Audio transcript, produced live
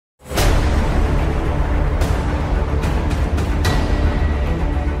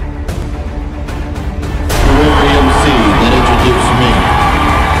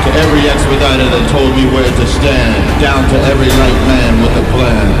writer that told me where to stand, down to every light man with a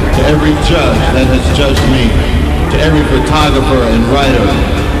plan, to every judge that has judged me, to every photographer and writer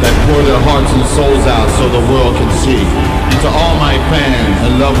that pour their hearts and souls out so the world can see, and to all my fans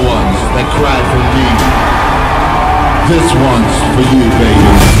and loved ones that cried for me. This one's for you,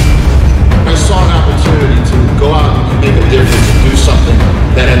 baby. I saw an opportunity to go out and make a difference and do something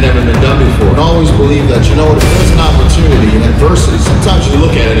that had never been done before. I always believe that, you know what, if there's an opportunity in adversity, sometimes you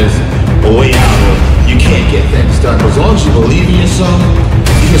look at it as a way out, or you can't get things done. But as long as you believe in yourself,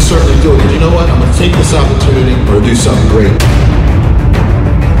 you can certainly do it. And you know what, I'm going to take this opportunity or do something great.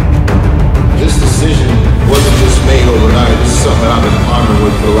 This decision wasn't just made overnight. This is something that I've been pondering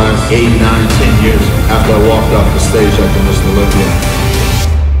with for the last 8, 9, 10 years after I walked off the stage after Mr. Olympia.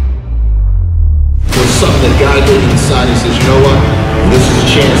 Something that God did inside. He says, you know what? This is a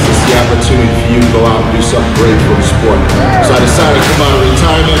chance, this is the opportunity for you to go out and do something great for the sport. So I decided to come out of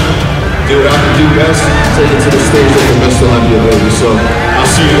retirement, do what I can do best, take it to the stage like a Mr. Olympia, baby. So I'll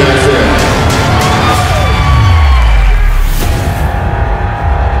see you guys there.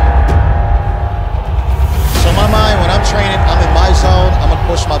 So in my mind, when I'm training, I'm in my zone. I'm going to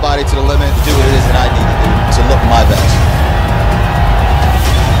push my body to the limit, do what it is that I need to do to look my best.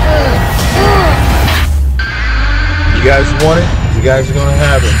 You guys want it, you guys are gonna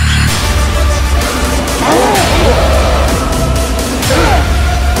have it.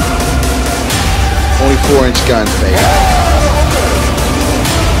 24-inch gun, baby.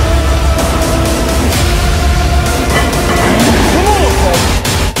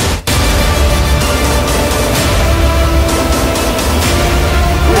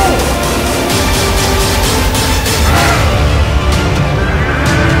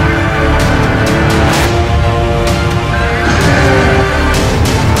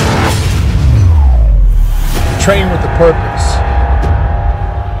 Train with a purpose.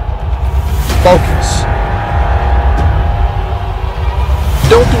 Focus.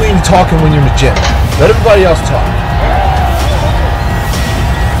 Don't do any talking when you're in the gym. Let everybody else talk.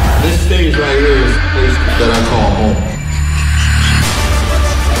 This stage right here is a place that I call home.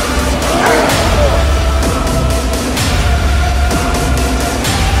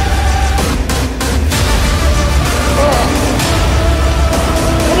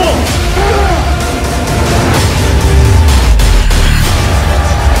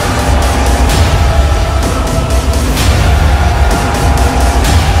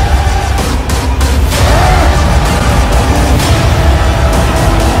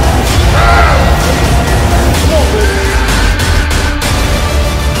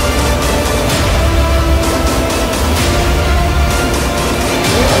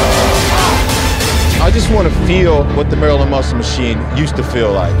 I just want to feel what the Maryland Muscle Machine used to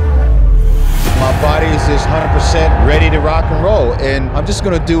feel like. My body is just 100% ready to rock and roll, and I'm just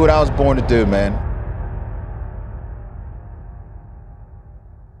going to do what I was born to do, man.